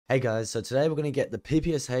Hey guys, so today we're going to get the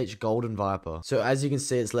PPSH Golden Viper. So as you can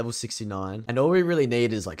see, it's level 69, and all we really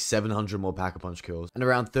need is like 700 more Pack-a-Punch kills, and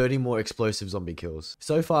around 30 more explosive zombie kills.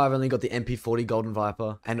 So far, I've only got the MP40 Golden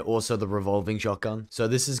Viper, and also the revolving shotgun. So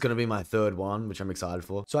this is going to be my third one, which I'm excited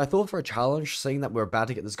for. So I thought for a challenge, seeing that we're about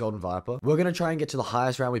to get this Golden Viper, we're going to try and get to the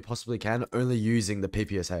highest round we possibly can, only using the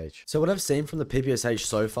PPSH. So what I've seen from the PPSH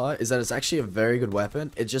so far is that it's actually a very good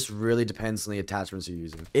weapon. It just really depends on the attachments you're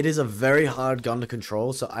using. It is a very hard gun to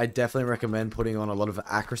control, so I definitely recommend putting on a lot of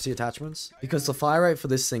accuracy attachments because the fire rate for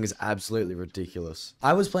this thing is absolutely ridiculous.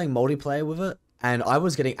 I was playing multiplayer with it and I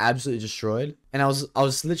was getting absolutely destroyed. And I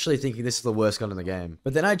was literally thinking this is the worst gun in the game.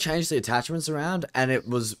 But then I changed the attachments around and it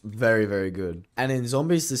was very, very good. And in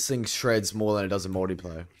zombies, this thing shreds more than it does in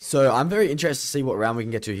multiplayer. So I'm very interested to see what round we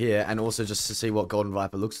can get to here, and also just to see what Golden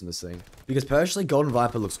Viper looks in this thing. Because personally, Golden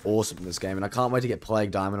Viper looks awesome in this game, and I can't wait to get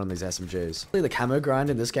Plague Diamond on these SMGs. The camo grind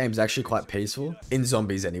in this game is actually quite peaceful. In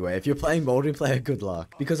zombies anyway. If you're playing multiplayer, good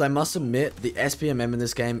luck. Because I must admit, the SPMM in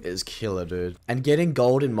this game is killer, dude. And getting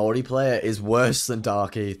gold in multiplayer is worse than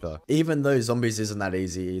Dark Aether. Even though zombies isn't that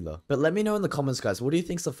easy either. But let me know in the comments, guys, what do you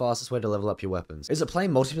think is the fastest way to level up your weapons? Is it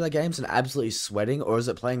playing multiplayer games and absolutely sweating, or is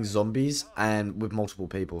it playing zombies and with multiple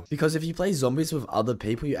people? Because if you play zombies with other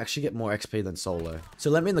people, you actually get more XP than solo.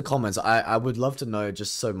 So let me in the comments. I would love to know,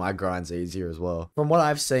 just so my grind's easier as well. From what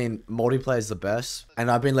I've seen, multiplayer is the best,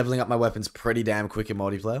 and I've been leveling up my weapons pretty damn quick in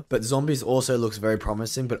multiplayer. But zombies also looks very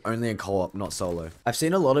promising, but only in co-op, not solo. I've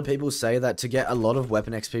seen a lot of people say that to get a lot of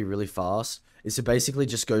weapon XP really fast is to basically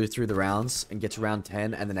just go through the rounds and get to round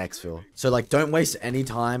 10 and then exfil. So like, don't waste any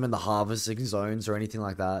time in the harvesting zones or anything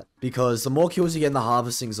like that, because the more kills you get in the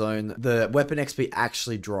harvesting zone, the weapon XP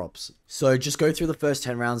actually drops. So just go through the first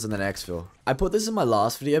 10 rounds and then exfil. I put this in my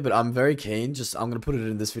last video, but I'm very keen. I'm gonna put it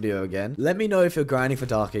in this video again. Let me know if you're grinding for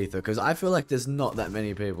Dark Aether, because I feel like there's not that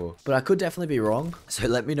many people, but I could definitely be wrong. So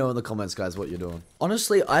let me know in the comments, guys, what you're doing.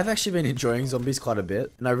 Honestly, I've actually been enjoying zombies quite a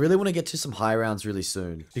bit, and I really want to get to some high rounds really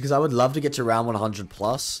soon, because I would love to get to round 100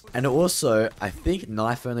 plus. And also, I think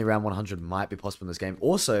knife only round 100 might be possible in this game.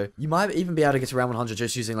 Also, you might even be able to get to round 100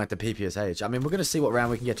 just using like the PPSH. I mean, we're going to see what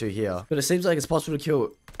round we can get to here, but it seems like it's possible to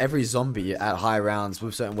kill every zombie at high rounds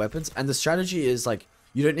with certain weapons. And the strategy is like,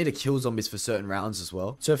 you don't need to kill zombies for certain rounds as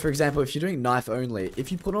well. So for example, if you're doing knife only,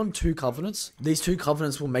 if you put on 2 covenants, these 2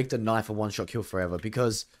 covenants will make the knife a one-shot kill forever,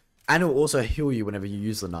 because, and it will also heal you whenever you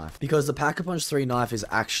use the knife, because the Pack-a-Punch 3 knife is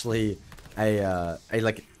actually a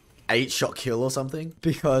like 8-shot kill or something,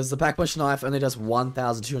 because the Pack-a-Punch knife only does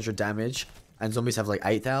 1,200 damage and zombies have like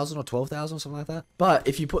 8,000 or 12,000 or something like that. But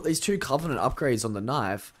if you put these 2 covenant upgrades on the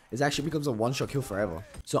knife, it actually becomes a one-shot kill forever.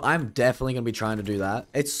 So I'm definitely going to be trying to do that.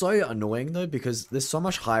 It's so annoying though, because there's so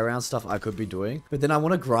much high round stuff I could be doing, but then I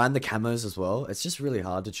want to grind the camos as well. It's just really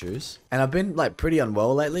hard to choose. And I've been like pretty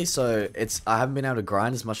unwell lately, so I haven't been able to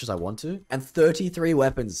grind as much as I want to. And 33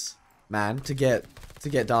 weapons, man, to get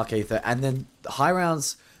Dark Aether. And then high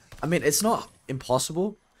rounds, I mean, it's not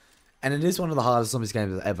impossible, and it is one of the hardest zombies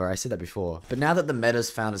games ever. I said that before. But now that the meta's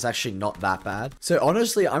found, it's actually not that bad. So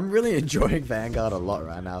honestly, I'm really enjoying Vanguard a lot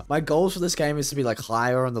right now. My goals for this game is to be like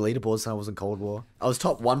higher on the leaderboards than I was in Cold War. I was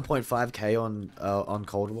top 1.5k on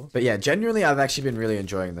Cold War. But yeah, genuinely, I've actually been really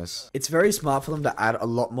enjoying this. It's very smart for them to add a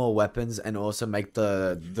lot more weapons and also make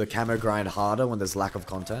the camo grind harder when there's lack of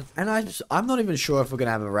content. And I'm not even sure if we're going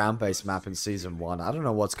to have a round-based map in Season 1. I don't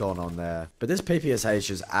know what's going on there. But this PPSH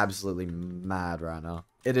is absolutely mad right now.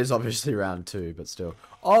 It is obviously round 2, but still.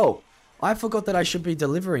 Oh, I forgot that I should be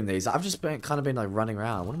delivering these. I've just kind of been like running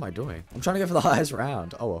around. What am I doing? I'm trying to go for the highest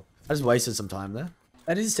round. Oh well, I just wasted some time there.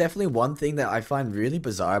 That is definitely one thing that I find really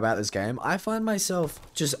bizarre about this game. I find myself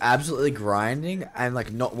just absolutely grinding and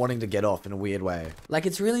like not wanting to get off in a weird way. Like,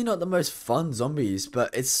 it's really not the most fun zombies,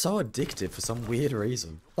 but it's so addictive for some weird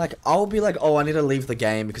reason. Like, I'll be like, oh, I need to leave the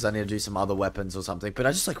game because I need to do some other weapons or something, but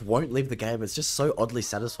I just like won't leave the game. It's just so oddly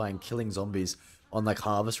satisfying killing zombies on like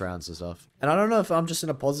harvest rounds and stuff. And I don't know if I'm just in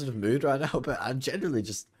a positive mood right now, but I'm generally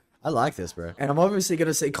just, I like this, bro. And I'm obviously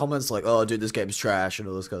gonna see comments like, oh dude, this game's trash and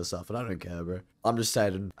all this kind of stuff, and I don't care, bro. I'm just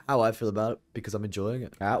stating how I feel about it because I'm enjoying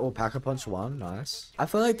it. Alright, well, Pack-a-Punch 1, nice. I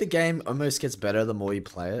feel like the game almost gets better the more you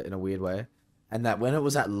play it in a weird way. And that when it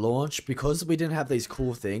was at launch, because we didn't have these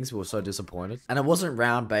cool things, we were so disappointed. And it wasn't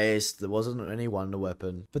round-based, there wasn't any wonder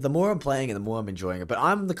weapon. But the more I'm playing it, the more I'm enjoying it. But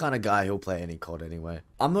I'm the kind of guy who'll play any COD anyway.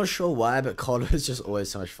 I'm not sure why, but COD is just always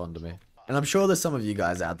so much fun to me. And I'm sure there's some of you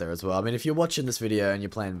guys out there as well. I mean, if you're watching this video and you're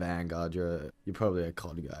playing Vanguard, you're probably a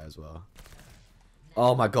COD guy as well.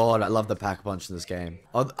 Oh my god, I love the Pack-a-Punch in this game.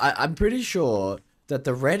 I'm pretty sure that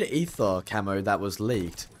the red aether camo that was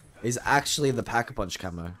leaked is actually the Pack-a-Punch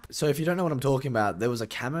camo. So if you don't know what I'm talking about, there was a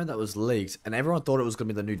camo that was leaked and everyone thought it was going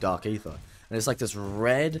to be the new Dark Aether. And it's like this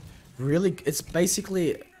red, really, it's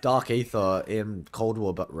basically dark aether in Cold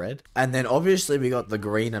War, but red. And then obviously we got the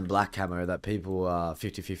green and black camo that people are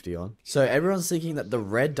 50-50 on. So everyone's thinking that the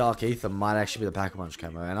red dark aether might actually be the Pack-a-Punch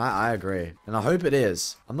camo, and I agree. And I hope it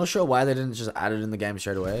is. I'm not sure why they didn't just add it in the game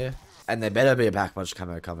straight away. And there better be a Pack-a-Punch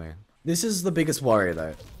camo coming. This is the biggest worry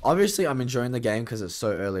though. Obviously I'm enjoying the game because it's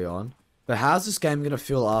so early on. But how's this game going to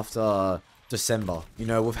feel after December? You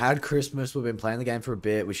know, we've had Christmas, we've been playing the game for a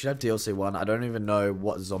bit, we should have DLC 1. I don't even know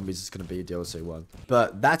what zombies is going to be DLC 1.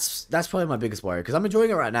 But that's probably my biggest worry, because I'm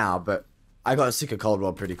enjoying it right now, but I got sick of Cold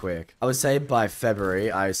War pretty quick. I would say by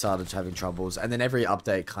February, I started having troubles, and then every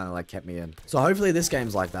update kind of like kept me in. So hopefully this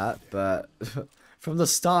game's like that, but from the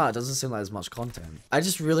start, it doesn't seem like there's much content. I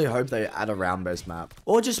just really hope they add a round-based map,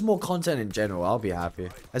 or just more content in general. I'll be happy.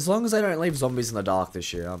 As long as they don't leave zombies in the dark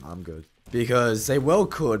this year, I'm good. Because they well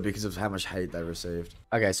could, because of how much hate they received.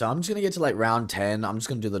 Okay, so I'm just gonna get to like round 10. I'm just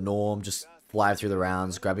gonna do the norm, just fly through the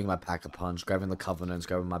rounds, grabbing my Pack-a-Punch, grabbing the Covenants,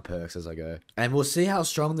 grabbing my perks as I go. And we'll see how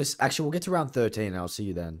strong this... Actually, we'll get to round 13 and I'll see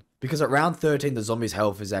you then. Because at round 13, the zombies'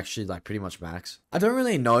 health is actually like pretty much max. I don't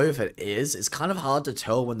really know if it is. It's kind of hard to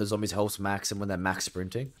tell when the zombies' health's max and when they're max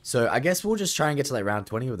sprinting. So I guess we'll just try and get to like round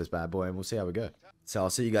 20 with this bad boy and we'll see how we go. So I'll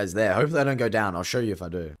see you guys there. Hopefully I don't go down. I'll show you if I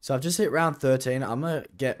do. So I've just hit round 13. I'm going to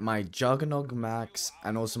get my Juggernog max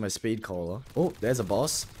and also my Speed Cola. Oh, there's a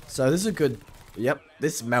boss. So this is a good... Yep,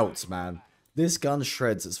 this melts, man. This gun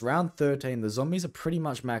shreds. It's round 13. The zombies are pretty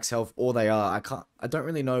much max health, or they are. I don't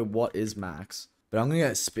really know what is max. But I'm going to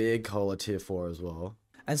get Speed Cola tier 4 as well.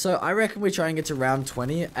 And so I reckon we try and get to round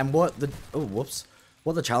 20. And what the... Oh, whoops.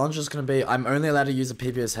 What the challenge is going to be, I'm only allowed to use a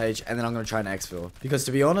PPSH, and then I'm going to try an exfil. Because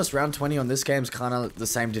to be honest, round 20 on this game is kind of the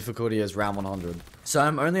same difficulty as round 100. So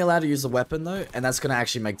I'm only allowed to use the weapon though, and that's going to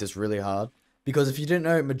actually make this really hard. Because if you didn't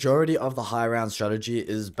know, majority of the high round strategy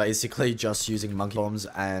is basically just using monkey bombs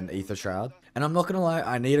and aether shroud. And I'm not going to lie,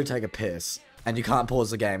 I need to take a piss. And you can't pause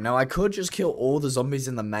the game. Now I could just kill all the zombies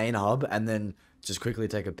in the main hub, and then just quickly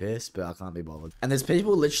take a piss, but I can't be bothered. And there's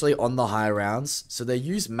people literally on the high rounds, so they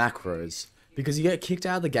use macros. Because you get kicked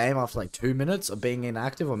out of the game after like 2 minutes of being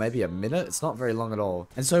inactive, or maybe a minute. It's not very long at all.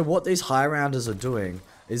 And so what these high rounders are doing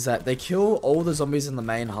is that they kill all the zombies in the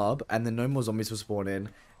main hub, and then no more zombies will spawn in.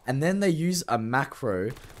 And then they use a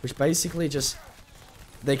macro, which basically just...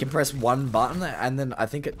 They can press one button, and then I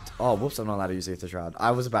think it... Oh, whoops, I'm not allowed to use Aether Shroud.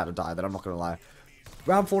 I was about to die, then I'm not going to lie.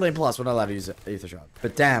 Round 14 plus, we're not allowed to use Aether Shroud.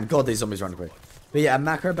 But damn, god, these zombies run quick. But yeah, a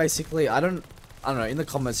macro basically, I don't know, in the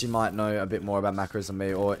comments you might know a bit more about macros than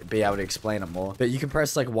me, or be able to explain it more. But you can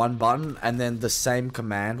press like one button, and then the same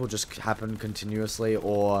command will just happen continuously,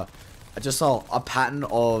 or just a pattern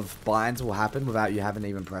of binds will happen without you having to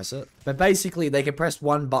even press it. But basically, they can press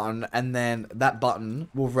one button, and then that button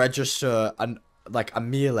will register like a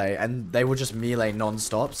melee, and they will just melee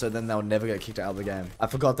non-stop, so then they'll never get kicked out of the game. I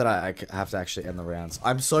forgot that I have to actually end the rounds.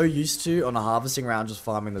 I'm so used to, on a harvesting round, just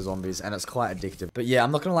farming the zombies, and it's quite addictive. But yeah,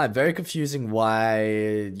 I'm not gonna lie, very confusing why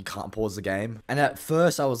you can't pause the game. And at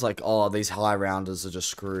first, I was like, oh, these high rounders are just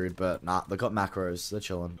screwed, but nah, they got macros, they're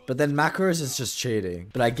chilling. But then macros is just cheating.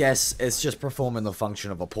 But I guess it's just performing the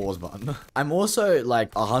function of a pause button. I'm also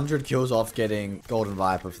like 100 kills off getting Golden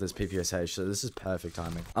Viper for this PPSH, so this is perfect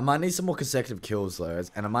timing. I might need some more consecutive kills though,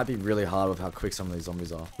 and it might be really hard with how quick some of these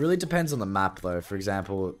zombies are. Really depends on the map though. For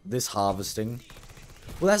example, this harvesting.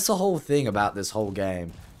 Well, that's the whole thing about this whole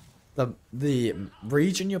game. The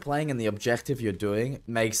region you're playing and the objective you're doing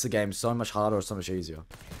makes the game so much harder or so much easier.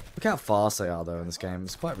 Look how fast they are though in this game.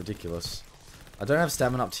 It's quite ridiculous. I don't have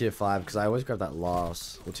stamina up tier 5 because I always grab that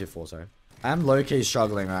last. Or tier 4, sorry. I'm low-key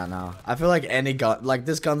struggling right now. I feel like any gun, like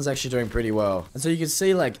this gun's actually doing pretty well. And so you can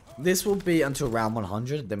see like, this will be until round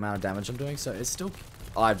 100, the amount of damage I'm doing. So it's still,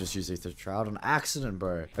 I've just used Aether Shroud on accident,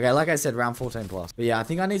 bro. Okay, like I said, round 14 plus. But yeah, I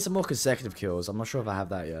think I need some more consecutive kills. I'm not sure if I have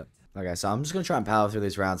that yet. Okay, so I'm just going to try and power through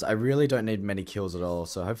these rounds. I really don't need many kills at all.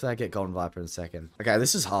 So hopefully I get Golden Viper in a second. Okay,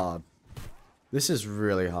 this is hard. This is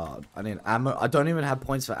really hard. I need ammo. I don't even have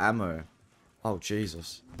points for ammo. Oh,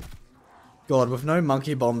 Jesus. God, with no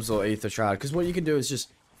monkey bombs or Aether Shroud, because what you can do is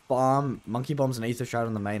just farm monkey bombs and Aether Shroud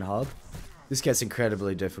on the main hub. This gets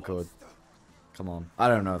incredibly difficult. Come on. I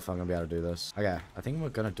don't know if I'm going to be able to do this. Okay, I think we're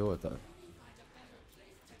going to do it though.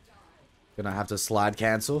 Gonna have to slide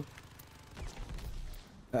cancel.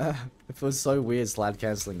 It feels so weird slide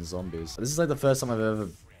canceling zombies. This is like the first time I've ever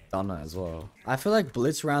done it as well. I feel like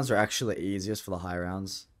blitz rounds are actually the easiest for the high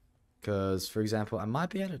rounds. Because, for example, I might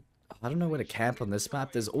be able to... I don't know where to camp on this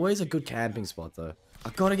map. There's always a good camping spot, though.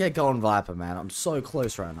 I've got to get Golden Viper, man. I'm so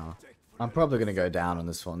close right now. I'm probably going to go down on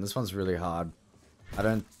this one. This one's really hard. I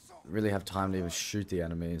don't really have time to even shoot the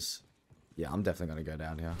enemies. Yeah, I'm definitely going to go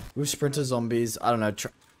down here. With sprinter zombies, I don't know.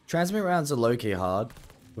 Transmit rounds are low-key hard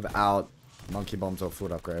without monkey bombs or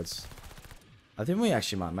foot upgrades. I think we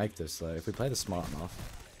actually might make this, though, if we play this smart enough.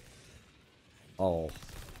 Oh,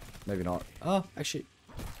 maybe not. Oh, actually,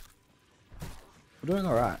 we're doing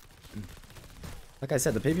alright. Like I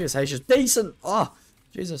said, the PPSH is decent. Oh,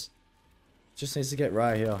 Jesus. Just needs to get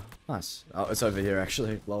right here. Nice. Oh, it's over here,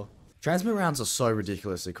 actually. Lol. Transmit rounds are so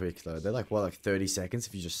ridiculously quick, though. They're like, what, like 30 seconds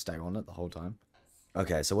if you just stay on it the whole time?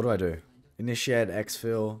 Okay, so what do? Initiate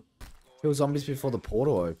exfil. Kill zombies before the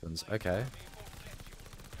portal opens. Okay.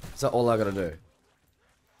 Is that all I gotta do?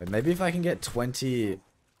 Wait, maybe if I can get 20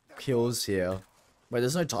 kills here. Wait,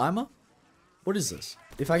 there's no timer? What is this?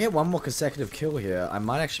 If I get one more consecutive kill here, I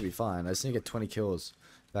might actually be fine. I just need to get 20 kills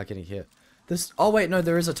without getting hit. This. Oh wait, no,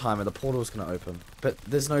 there is a timer. The portal's gonna open. But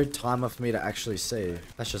there's no timer for me to actually see.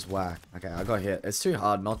 That's just whack. Okay, I got hit. It's too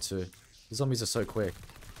hard not to. The zombies are so quick.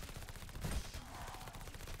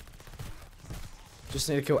 Just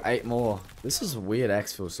need to kill 8 more. This is a weird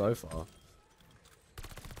exfil so far.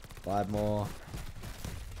 5 more.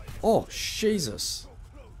 Oh, Jesus.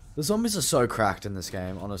 The zombies are so cracked in this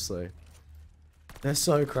game, honestly. They're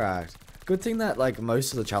so cracked. Good thing that, like,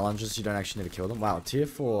 most of the challenges, you don't actually need to kill them. Wow, tier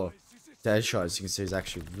 4 deadshot, as you can see, is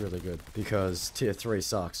actually really good. Because tier 3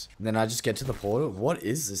 sucks. And then I just get to the portal. What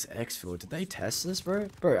is this exfil? Did they test this, bro?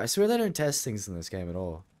 Bro, I swear they don't test things in this game at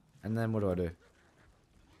all. And then what do?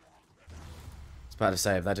 I was about to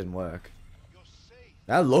say, if that didn't work.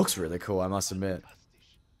 That looks really cool, I must admit.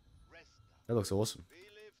 That looks awesome.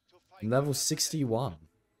 Level 61.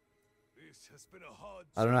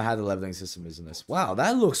 I don't know how the leveling system is in this. Wow,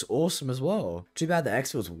 that looks awesome as well. Too bad the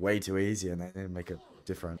exfil's way too easy and they didn't make it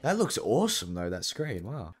different. That looks awesome though, that screen.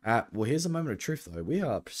 Wow. Well, here's a moment of truth though. We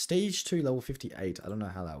are Prestige 2 level 58. I don't know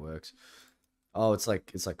how that works. Oh, it's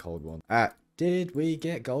like Cold War. Did we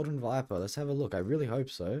get Golden Viper? Let's have a look. I really hope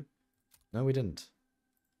so. No, we didn't.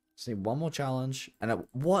 Just need one more challenge. And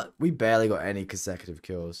what? We barely got any consecutive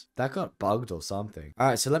kills. That got bugged or something.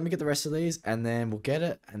 Alright, so let me get the rest of these. And then we'll get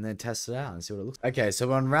it. And then test it out and see what it looks like. Okay, so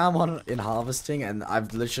we're on round 1 in harvesting. And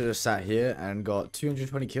I've literally just sat here and got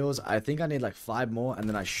 220 kills. I think I need like 5 more. And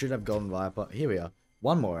then I should have Golden Viper. Here we are.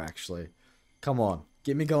 1 more, actually. Come on.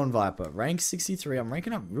 Give me Golden Viper. Rank 63. I'm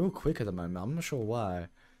ranking up real quick at the moment. I'm not sure why.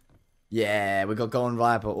 Yeah, we got Golden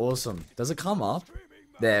Viper. Awesome. Does it come up?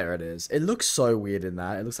 There it is. It looks so weird in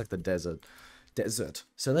that. It looks like the desert.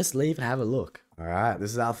 So let's leave and have a look. Alright,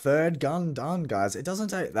 this is our 3rd gun done, guys. It doesn't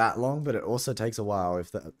take that long, but it also takes a while,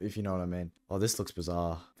 if you know what I mean. Oh, this looks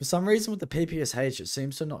bizarre. For some reason with the PPSH, it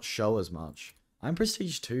seems to not show as much. I'm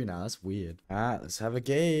Prestige 2 now. That's weird. Alright, let's have a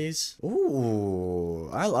gaze. Ooh,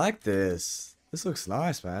 I like this. This looks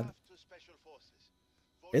nice, man.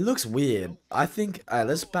 It looks weird. I think,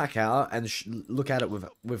 let's back out and look at it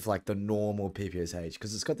with like the normal PPSH.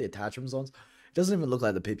 Because it's got the attachments on. It doesn't even look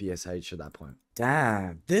like the PPSH at that point.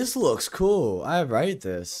 Damn, this looks cool. I rate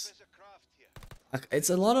this. It's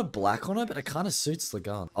a lot of black on it, but it kind of suits the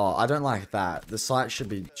gun. Oh, I don't like that. The sight should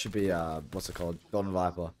be what's it called? Golden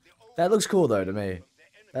Viper. That looks cool though to me.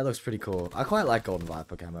 That looks pretty cool. I quite like Golden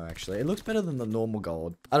Viper camo, actually. It looks better than the normal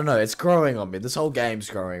gold. I don't know, it's growing on me. This whole game's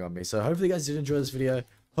growing on me. So hopefully you guys did enjoy this video.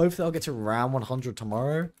 Hopefully I'll get to round 100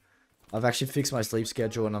 tomorrow. I've actually fixed my sleep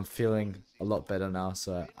schedule and I'm feeling a lot better now.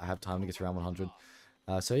 So I have time to get to round 100.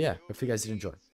 So yeah, hopefully you guys did enjoy.